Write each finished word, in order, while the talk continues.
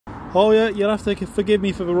Oh yeah, you'll have to forgive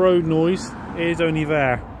me for the road noise. It is only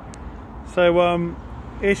there. So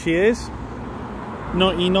here she is,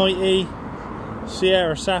 1990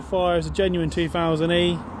 Sierra Sapphire. It's a genuine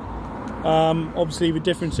 2000E. Obviously the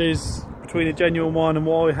differences between a genuine one and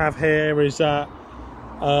what I have here is that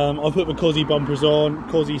I put the Cosy bumpers on,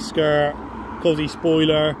 Cosy skirt, Cosy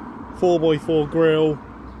spoiler, 4x4 grille,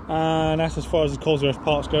 and that's as far as the Cosworth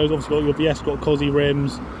parts goes. Obviously got your VS, got Cosy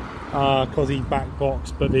rims, Cosy back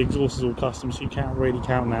box, but the exhaust is all custom, so you can't really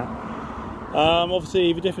count that.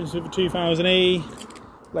 Obviously the difference with the 2000E,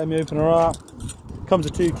 let me open her up, comes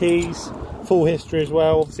with 2 keys, full history as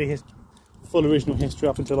well, obviously full original history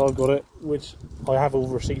up until I've got it, which I have all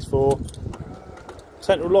the receipts for.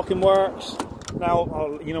 Central locking works. Now,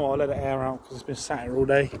 I'll let it air out because it's been sat here all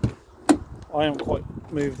day. I haven't quite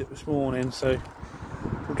moved it this morning, so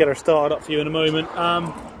we'll get her started up for you in a moment.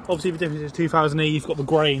 Obviously the difference is 2000E, you've got the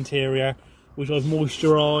grey interior, which I've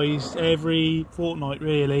moisturised every fortnight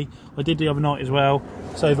really. I did the other night as well.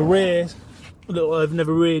 So the rears, I've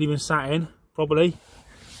never really been sat in properly.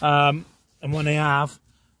 And when they have,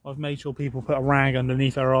 I've made sure people put a rag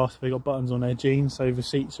underneath their arse if they've got buttons on their jeans, so the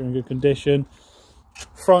seats are in good condition.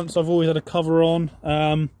 Fronts, I've always had a cover on.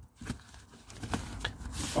 Oh,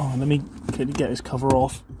 let me quickly get this cover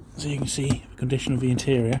off so you can see the condition of the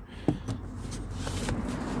interior.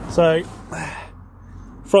 So,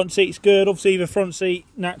 front seat's good. Obviously the front seat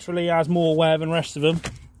naturally has more wear than the rest of them,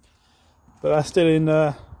 but that's still in,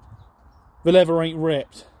 the leather ain't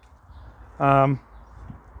ripped. And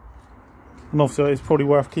obviously it's probably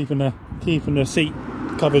worth keeping the seat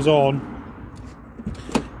covers on,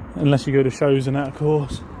 unless you go to shows and that, of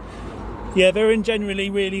course. Yeah, they're in generally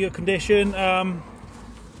really good condition. The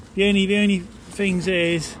only things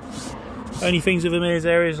with them is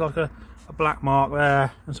there is like a black mark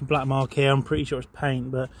there and some black mark here. I'm pretty sure it's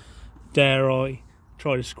paint, but dare I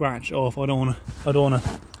try to scratch it off? I don't want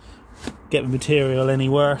to get the material any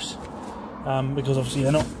worse, because obviously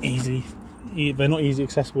they're not easy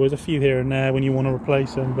accessible. There's a few here and there when you want to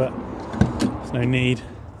replace them, but there's no need.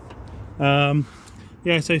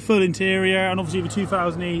 Yeah, so full interior, and obviously the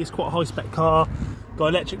 2000E is quite a high spec car. Got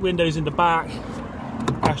electric windows in the back,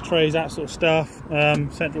 ashtrays, that sort of stuff.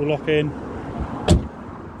 Central lock-in.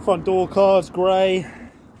 Front door cards, grey.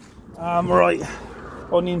 Right,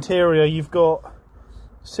 on the interior you've got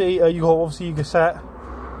obviously your cassette,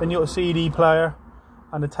 then you've got a CD player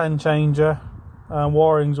and a 10 changer.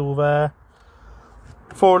 Wiring's all there.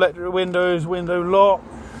 4 electric windows, window lock.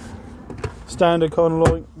 Standard kind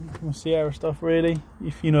of like Sierra stuff really.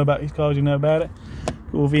 If you know about these cars, you know about it.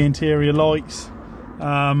 Got all the interior lights.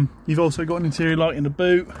 You've also got an interior light in the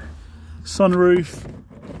boot. Sunroof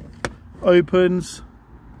opens.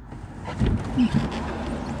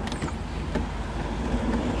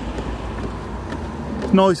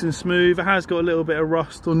 It's nice and smooth. It has got a little bit of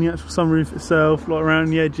rust on the actual sunroof itself, like around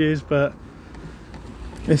the edges, but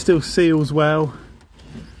it still seals well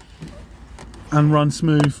and runs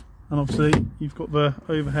smooth. And obviously you've got the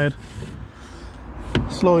overhead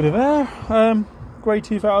slider there. Grey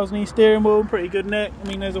 2000E steering wheel, pretty good nick. I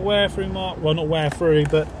mean, there's a wear through mark, well not wear through,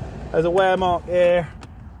 but there's a wear mark here,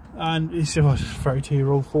 and it's just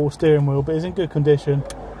 32-year-old 4 steering wheel, but it's in good condition.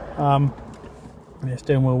 Yeah,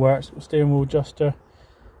 steering wheel works, steering wheel adjuster.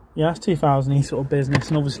 Yeah, that's 2000E sort of business,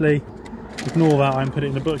 and obviously ignore that, I haven't put it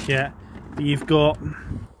in the book yet, but you've got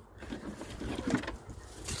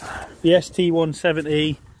the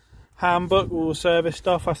ST170 handbook, all the service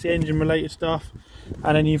stuff, that's the engine related stuff,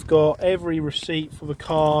 and then you've got every receipt for the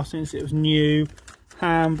car since it was new,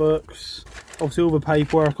 handbooks, obviously all the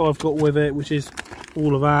paperwork I've got with it, which is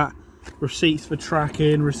all of that, receipts for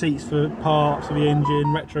tracking, receipts for parts of the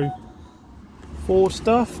engine, retro 4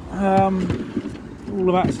 stuff, all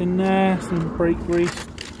of that's in there, some brake grease.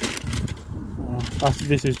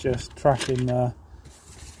 This is just tracking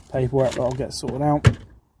paperwork that I'll get sorted out.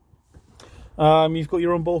 You've got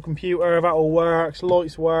your onboard computer, that all works,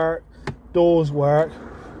 lights work, doors work.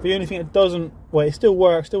 The only thing that doesn't, well, it still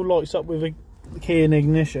works, still lights up with a key and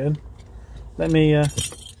ignition. Let me,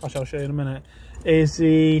 actually I'll show you in a minute, is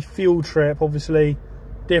the fuel trip, obviously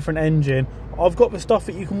different engine. I've got the stuff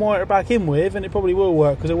that you can wire it back in with, and it probably will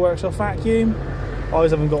work because it works off vacuum. I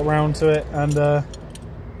just haven't got around to it, and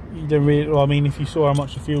you don't really, well, I mean, if you saw how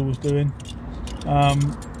much the fuel was doing,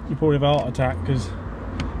 you'd probably have a heart attack, because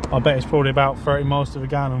I bet it's probably about 30 miles to the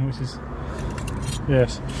gallon, which is,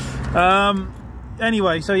 yes.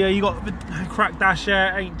 Anyway, so yeah, you got the cracked dash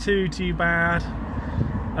there, ain't too bad.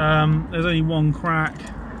 There's only one crack,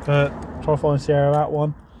 but try to find Sierra that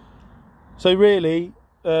one. So really,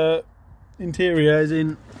 interior is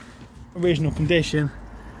in original condition.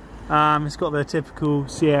 It's got the typical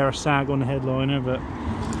Sierra sag on the headliner, but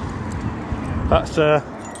that's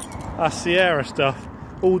Sierra stuff.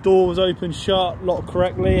 All doors open shut, locked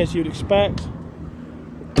correctly as you'd expect.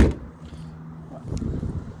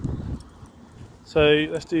 So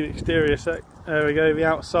let's do the exterior sec. There we go, the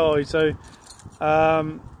outside. So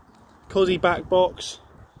Cosy back box,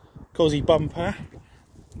 Cosy bumper.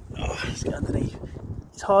 Oh, let's get underneath.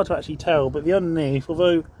 It's hard to actually tell, but the underneath,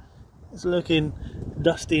 although it's looking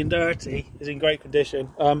dusty and dirty, is in great condition.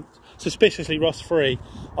 Suspiciously rust free.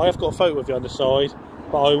 I have got a photo of the underside,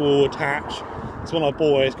 but I will attach. It's one I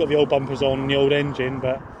bought. It's got the old bumpers on and the old engine,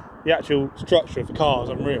 but the actual structure of the car is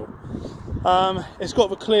unreal. It's got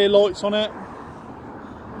the clear lights on it.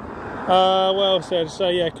 What else there to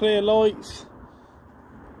say? Yeah, clear lights.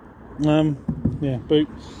 Yeah, boot.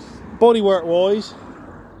 Bodywork wise,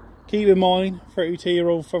 keep in mind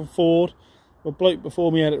 32-year-old from Ford. The bloke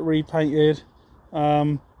before me had it repainted.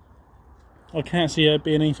 I can't see there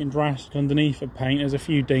being anything drastic underneath the paint. There's a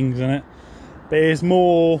few dings in it, but it's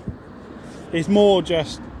more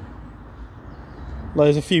just like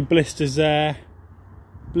there's a few blisters there,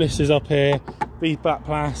 blisters up here. These black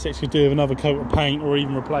plastics could do with another coat of paint or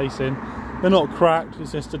even replacing. They're not cracked,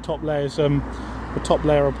 it's just the top layers, the top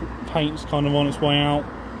layer of paint's kind of on its way out.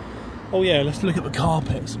 Oh yeah, let's look at the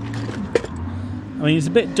carpets. I mean, it's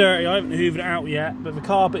a bit dirty, I haven't hoovered it out yet, but the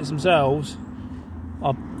carpets themselves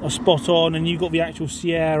are spot on, and you've got the actual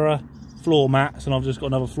Sierra floor mats, and I've just got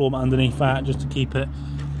another floor mat underneath that just to keep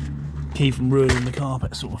from ruining the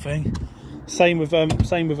carpet, sort of thing. Same with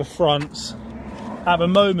the fronts. At the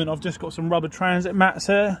moment, I've just got some rubber transit mats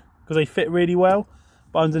here because they fit really well.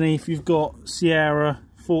 But underneath, you've got Sierra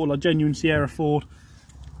Ford, like genuine Sierra Ford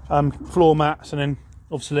floor mats, and then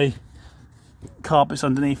obviously carpets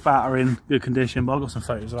underneath that are in good condition. But I've got some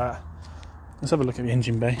photos of that. Let's have a look at the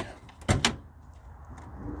engine bay.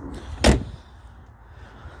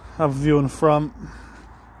 Have a view on the front.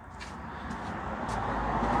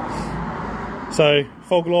 So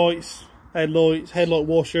fog lights, headlight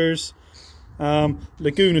washers.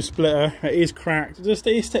 Laguna splitter, it is cracked. It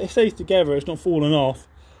stays together, it's not falling off,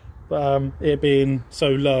 but it being so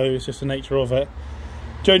low, it's just the nature of it.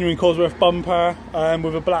 Genuine Cosworth bumper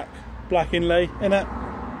with a black inlay in it.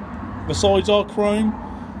 The sides are chrome.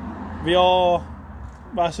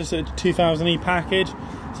 That's just a 2000E package,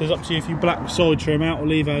 so it's up to you if you black the side trim out or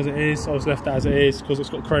leave it as it is. I was left it as it is because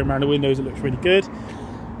it's got chrome around the windows. It looks really good.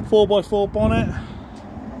 4x4 bonnet.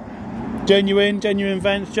 Genuine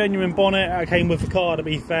vents, genuine bonnet. That came with the car, to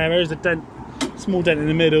be fair. There's a dent, small dent in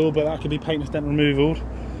the middle, but that could be paintless dent removal.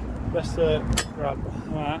 Let's grab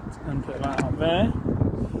that and put that up there.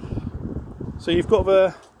 So you've got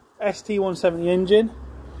the ST170 engine.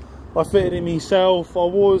 I fitted it myself. I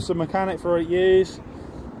was a mechanic for 8 years.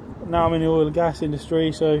 Now I'm in the oil and gas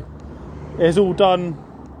industry, so it's all done.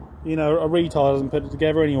 You know, a retard doesn't put it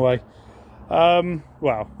together anyway.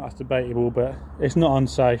 Well, that's debatable, but it's not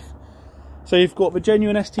unsafe. So you've got the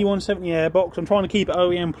genuine ST170 airbox. I'm trying to keep it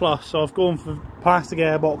OEM plus, so I've gone for plastic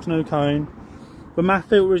airbox, no cone. The MAF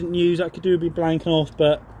filter isn't used, that could do with blanking off,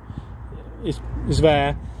 but it's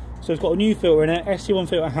there. So it's got a new filter in it, ST1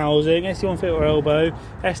 filter housing, ST1 filter elbow,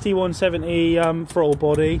 ST170 throttle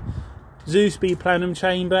body, Zoo Speed plenum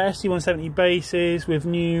chamber, ST170 bases with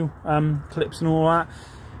new clips and all that.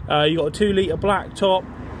 You've got a 2 litre black top,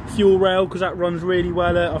 fuel rail, because that runs really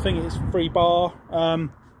well at, I think it's 3 bar.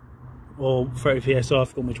 Or 30 PSI, I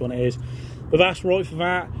forgot which one it is, but that's right for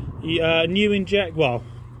that. New injectors,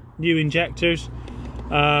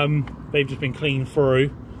 they've just been cleaned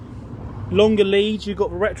through. Longer leads, you've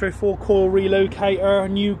got the Retro 4 coil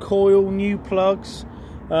relocator, new coil, new plugs.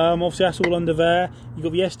 Obviously that's all under there. You've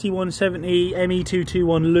got the ST170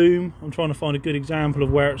 ME221 loom. I'm trying to find a good example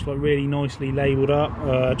of where it's like really nicely labelled up.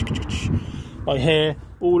 Like here,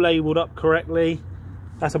 all labelled up correctly.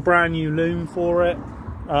 That's a brand new loom for it.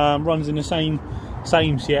 Runs in the same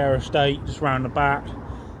Sierra state, just round the back.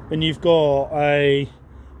 Then you've got a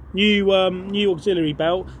new auxiliary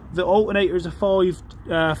belt. The alternator is a 5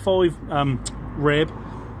 rib.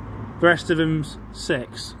 The rest of them's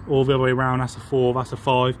 6, or the other way around. That's a 4, that's a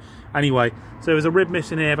 5. Anyway, so there's a rib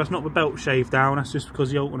missing here. That's not the belt shaved down. That's just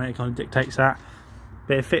because the alternator kind of dictates that.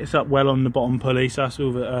 But it fits up well on the bottom pulley, so that's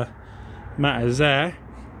all that matters there.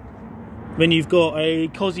 Then you've got a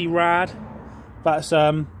Cosy rad. That's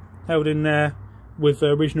held in there with the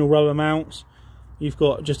original rubber mounts. You've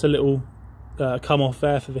got just a little come off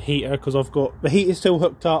there for the heater, because I've got the heater still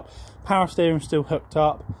hooked up, power steering still hooked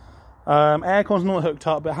up, aircon's not hooked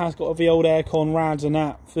up, but it has got the old aircon rads and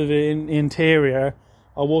that for the interior.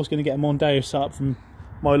 I was going to get a Mondeo setup from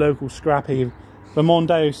my local scrappy. The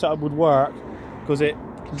Mondeo setup would work because it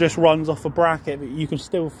just runs off a bracket that you can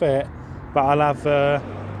still fit, but I'll have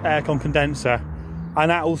aircon condenser, and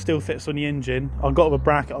that all still fits on the engine. I've got a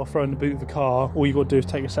bracket I'll throw in the boot of the car. All you got to do is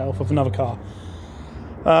take a set off of another car.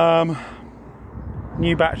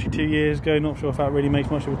 New battery 2 years ago, not sure if that really makes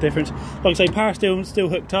much of a difference. Like I say, power steering still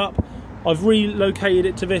hooked up. I've relocated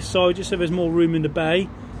it to this side just so there's more room in the bay.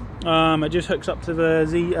 It just hooks up to the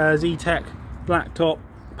Zetec blacktop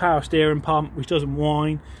power steering pump, which doesn't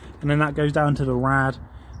whine, and then that goes down to the rad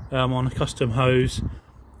on a custom hose.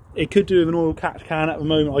 It could do with an oil catch can at the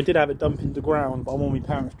moment. I did have it dump into the ground, but I'm on my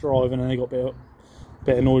parents' drive and they got a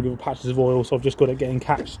bit annoyed with patches of oil, so I've just got it getting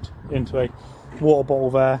catched into a water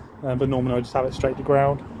bottle there, but normally I just have it straight to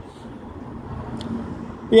ground.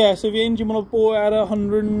 Yeah, so the engine when I bought it had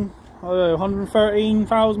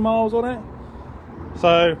 113,000 miles on it.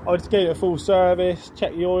 So I just gave it a full service,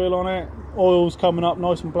 checked the oil on it. Oil's coming up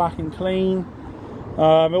nice and black and clean.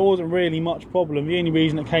 It wasn't really much problem. The only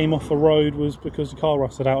reason it came off the road was because the car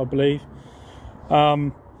rusted out, I believe.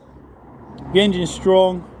 The engine's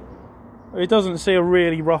strong. It doesn't see a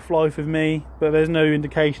really rough life with me, but there's no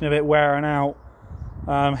indication of it wearing out.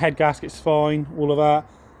 Head gasket's fine, all of that.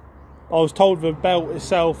 I was told the belt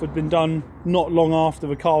itself had been done not long after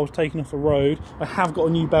the car was taken off the road. I have got a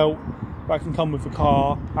new belt that can come with the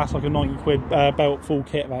car. That's like a 90 quid belt, full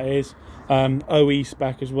kit that is. OE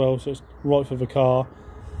spec as well, so it's right for the car.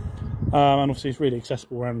 And obviously it's really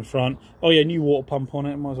accessible around the front. Oh yeah, new water pump on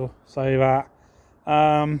it, might as well say that.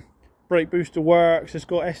 Brake booster works. It's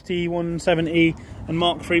got ST170 and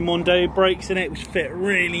Mark III Mondo brakes in it, which fit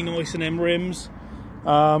really nice in them rims.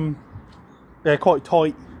 They're quite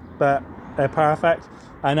tight, but they're perfect,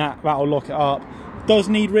 and that'll lock it up. Does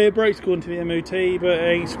need rear brakes according to the MOT, but it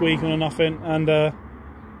ain't squeaking or nothing, and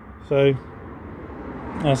so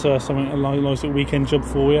that's something, a nice little weekend job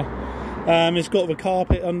for you. It's got the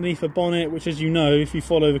carpet underneath the bonnet, which, as you know, if you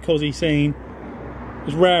follow the Cosy scene,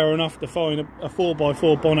 it's rare enough to find a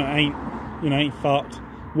 4x4 bonnet ain't fucked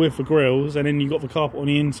with the grills, and then you've got the carpet on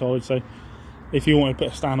the inside. So if you want to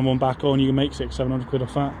put a standard one back on, you can make 600-700 quid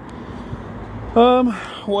off that.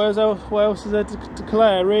 What else is there to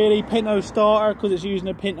declare really? Pinto starter, because it's using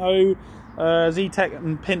a Pinto Zetec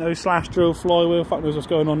and Pinto slash drill flywheel. Fuck knows what's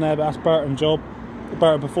going on there, but that's Burton job.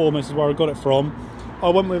 Burton Performance is where I got it from. I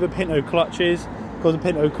went with the Pinto clutches because the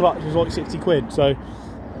Pinto clutch was like 60 quid. So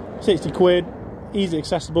 60 quid, easily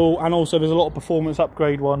accessible, and also there's a lot of performance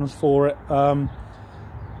upgrade ones for it. And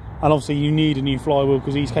obviously you need a new flywheel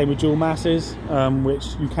because these came with dual masses,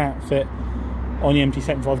 which you can't fit on the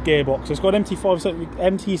MT75 gearbox. So it's got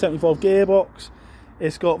MT75 gearbox.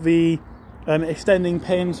 It's got the extending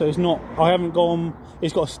pin, so it's not.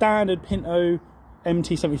 It's got a standard Pinto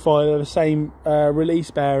MT75. They're the same release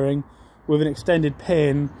bearing with an extended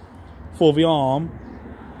pin for the arm.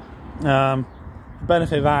 The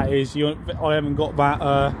benefit of that is I haven't got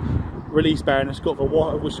that release bearing. It's got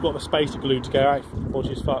which has got the spacer glued together. It's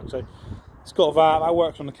dodgy as fuck. So it's got that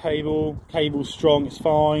works on the cable. Cable's strong. It's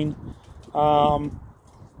fine.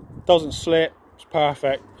 Doesn't slip. It's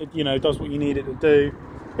perfect. It, does what you need it to do.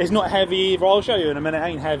 It's not heavy either. I'll show you in a minute. It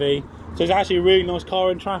ain't heavy. So it's actually a really nice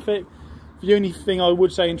car in traffic. The only thing I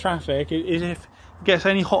would say in traffic is if it gets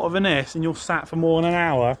any hotter than this and you're sat for more than an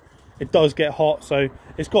hour, it does get hot. So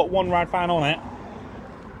it's got one rad fan on it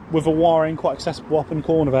with a wiring, quite accessible up in the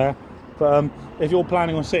corner there. But if you're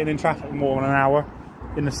planning on sitting in traffic for more than an hour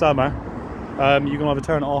in the summer, you can either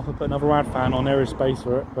turn it off or put another rad fan on. There is space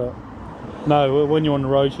for it, but no, when you're on the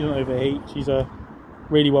road, she doesn't overheat. She's a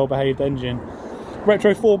really well behaved engine.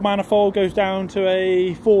 Retro Ford manifold goes down to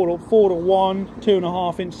a 4-1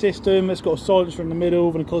 2.5 inch system. It's got a silencer in the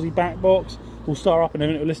middle and a Cosy back box. We'll start up and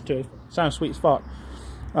then it'll listen to it. Sounds sweet as fuck.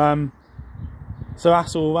 So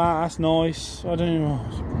that's all that. That's nice. I don't know.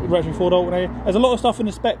 Retro Ford alternator. There's a lot of stuff in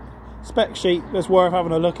the spec sheet that's worth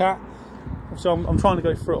having a look at. So I'm trying to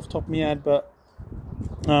go through it off the top of my head, but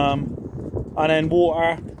and then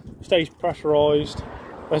water, stays pressurised.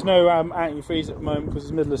 There's no antifreeze at the moment because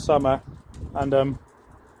it's the middle of summer, and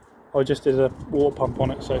I just did a water pump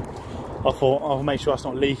on it, so I thought I'll make sure that's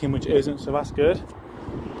not leaking, which it isn't, so that's good.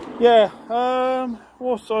 Yeah,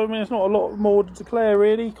 also, I mean, it's not a lot more to declare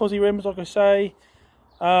really. Cosy rims, like I say.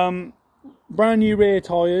 Brand new rear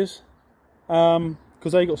tyres,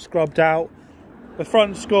 because they got scrubbed out. The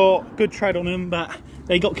front's got good tread on them, but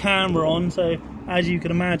they got camber on, so as you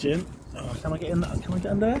can imagine, can I get in there? Can I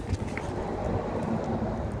get in there?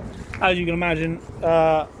 As you can imagine,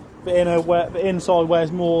 the inside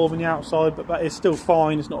wears more than the outside, but that is still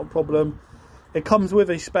fine. It's not a problem. It comes with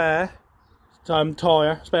a spare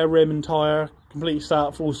tyre, spare rim and tyre, completely set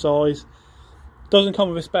up, full size. Doesn't come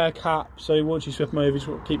with a spare cap, so once you swap them over,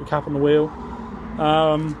 you keep the cap on the wheel.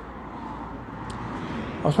 I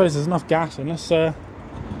suppose there's enough gas in. Let's start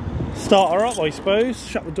her up, I suppose.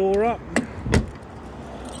 Shut the door up.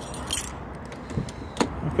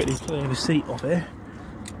 I'll quickly clear the seat off here.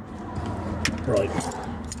 Right.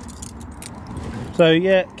 So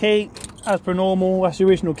yeah, key, as per normal, that's the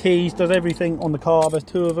original keys. Does everything on the car. There's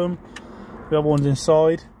 2 of them. The other one's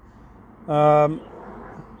inside.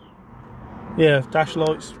 Yeah, dash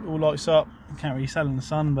lights, all lights up. Can't really sell in the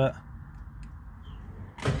sun, but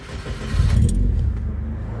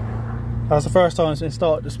that's the first time it's been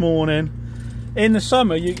started this morning. In the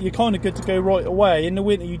summer, you're kind of good to go right away. In the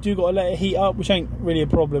winter, you do got to let it heat up, which ain't really a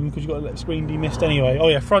problem because you've got to let the screen demist anyway. Oh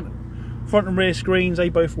yeah, front and rear screens, they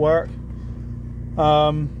both work.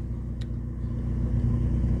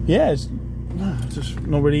 Yeah, it's just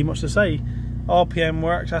not really much to say. RPM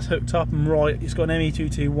works, that's hooked up and right. It's got an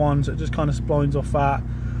ME221, so it just kind of splines off that,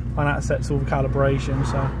 and that sets all the calibration.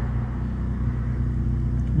 So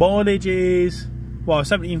mileage is, well,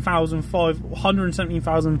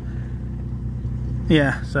 117,000.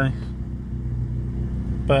 Yeah, so,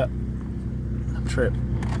 but trip,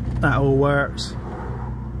 that all works.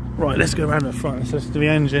 Right, let's go around the front. Let's do the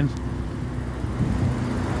engine.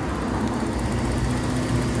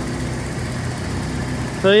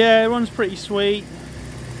 So yeah, it runs pretty sweet.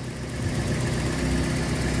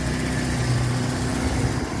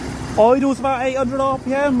 Idle's about 800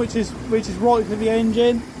 RPM, which is right for the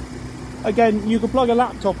engine. Again, you can plug a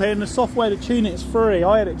laptop in. The software to tune it is free.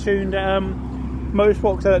 I had it tuned at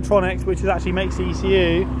Motorsport Electronics, which actually makes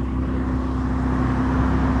ECU.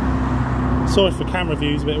 Sorry for camera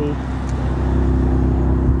views, a bit all